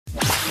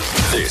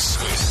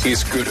This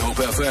is Good Hope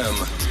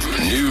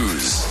FM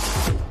News.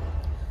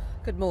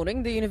 Good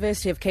morning. The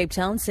University of Cape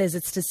Town says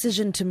its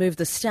decision to move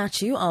the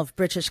statue of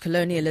British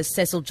colonialist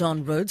Cecil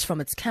John Rhodes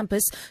from its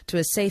campus to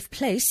a safe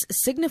place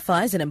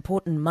signifies an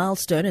important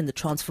milestone in the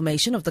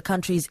transformation of the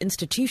country's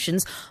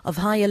institutions of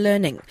higher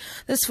learning.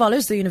 This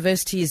follows the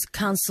University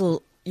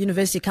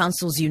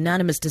Council's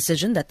unanimous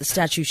decision that the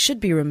statue should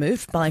be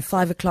removed by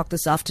 5 o'clock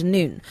this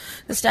afternoon.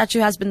 The statue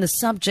has been the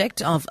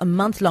subject of a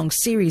month-long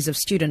series of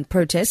student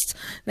protests.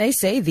 They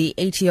say the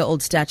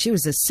 80-year-old statue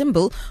is a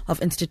symbol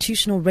of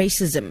institutional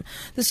racism.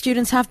 The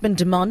students have been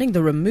demanding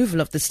the removal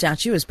of the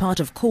statue as part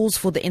of calls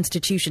for the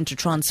institution to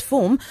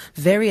transform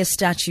various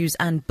statues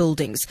and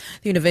buildings.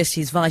 The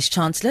university's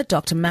Vice-Chancellor,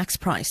 Dr. Max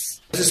Price.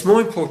 It's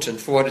more important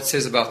for what it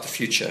says about the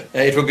future.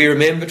 It will be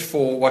remembered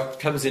for what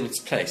comes in its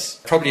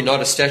place. Probably not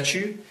a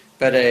statue,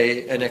 but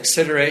an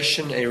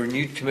acceleration, a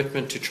renewed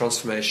commitment to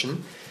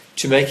transformation,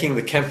 to making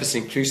the campus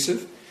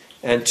inclusive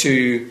and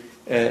to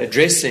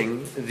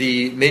addressing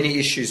the many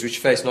issues which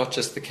face not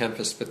just the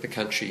campus but the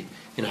country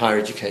in higher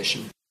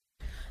education.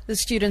 The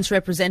Students'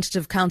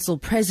 Representative Council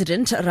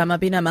President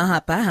Ramabina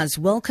Mahapa has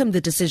welcomed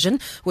the decision,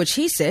 which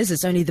he says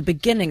is only the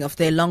beginning of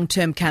their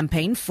long-term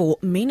campaign for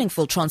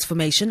meaningful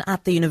transformation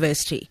at the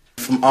university.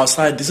 From our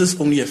side, this is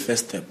only a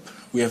first step.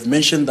 We have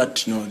mentioned that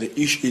the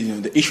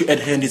issue at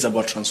hand is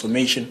about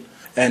transformation,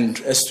 and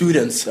as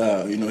students,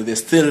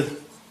 there's still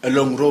a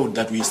long road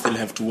that we still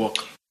have to walk.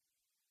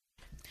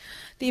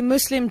 The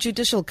Muslim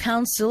Judicial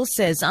Council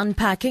says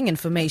unpacking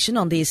information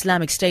on the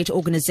Islamic State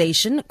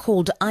organization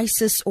called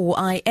ISIS or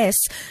IS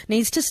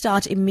needs to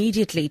start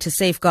immediately to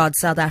safeguard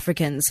South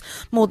Africans.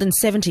 More than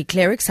 70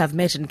 clerics have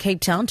met in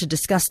Cape Town to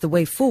discuss the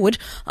way forward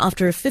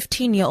after a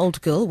 15-year-old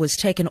girl was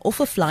taken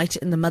off a flight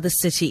in the mother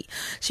city.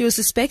 She was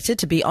suspected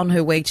to be on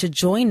her way to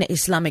join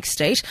Islamic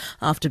State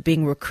after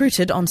being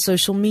recruited on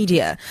social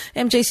media.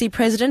 MJC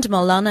President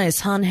Maulana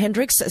Ishan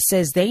Hendricks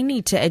says they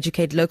need to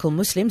educate local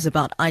Muslims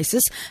about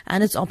ISIS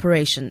and its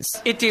operations.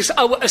 It is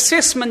our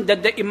assessment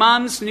that the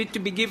imams need to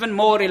be given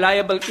more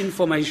reliable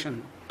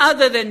information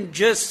other than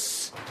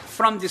just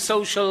from the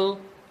social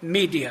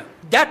media.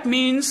 That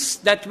means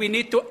that we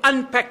need to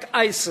unpack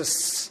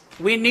ISIS.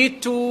 We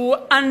need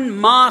to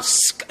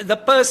unmask the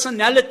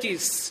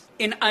personalities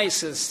in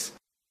ISIS.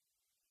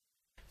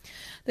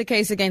 The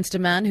case against a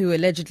man who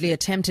allegedly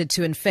attempted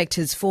to infect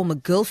his former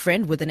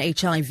girlfriend with an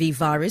HIV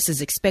virus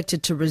is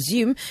expected to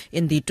resume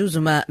in the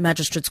Duzuma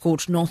Magistrates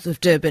Court north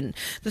of Durban.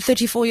 The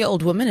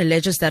 34-year-old woman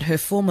alleges that her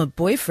former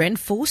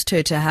boyfriend forced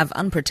her to have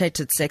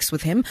unprotected sex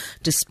with him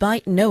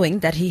despite knowing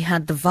that he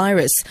had the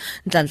virus.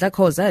 Ndlandla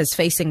Khoza is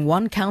facing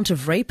 1 count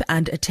of rape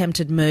and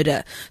attempted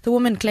murder. The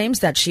woman claims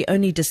that she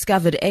only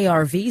discovered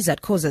ARVs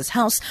at Khoza's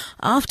house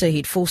after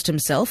he'd forced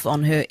himself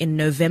on her in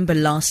November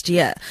last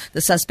year.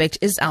 The suspect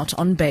is out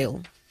on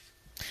bail.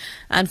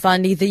 And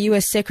finally, the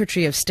U.S.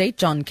 Secretary of State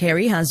John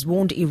Kerry has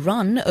warned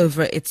Iran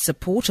over its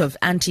support of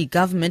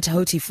anti-government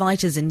Houthi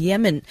fighters in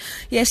Yemen.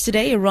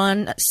 Yesterday,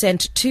 Iran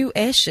sent 2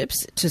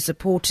 airships to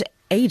support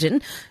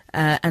Aden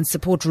and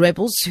support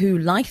rebels who,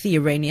 like the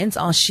Iranians,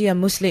 are Shia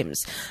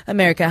Muslims.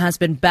 America has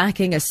been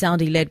backing a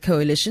Saudi-led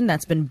coalition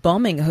that's been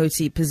bombing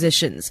Houthi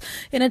positions.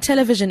 In a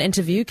television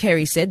interview,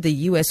 Kerry said the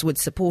U.S. would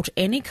support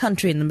any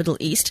country in the Middle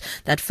East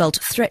that felt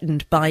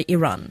threatened by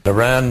Iran.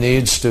 Iran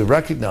needs to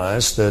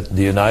recognize that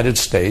the United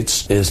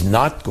States is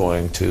not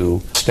going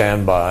to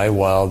stand by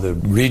while the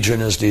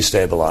region is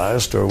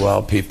destabilized or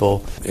while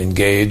people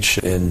engage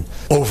in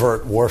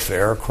overt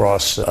warfare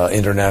across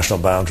international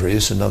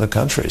boundaries in other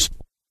countries.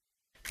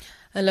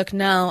 A look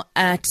now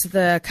at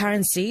the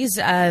currencies.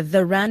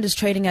 The rand is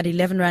trading at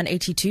 11 rand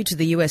 82 to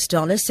the US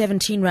dollar,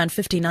 17 rand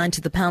 59 to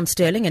the pound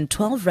sterling, and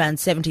 12 rand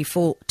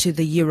 74 to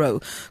the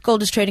euro.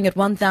 Gold is trading at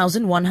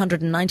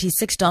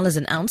 $1,196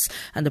 an ounce,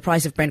 and the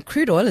price of Brent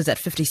crude oil is at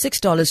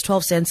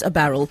 $56.12 a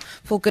barrel.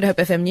 For Good Hope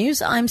FM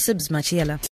News, I'm Sibs Machiela.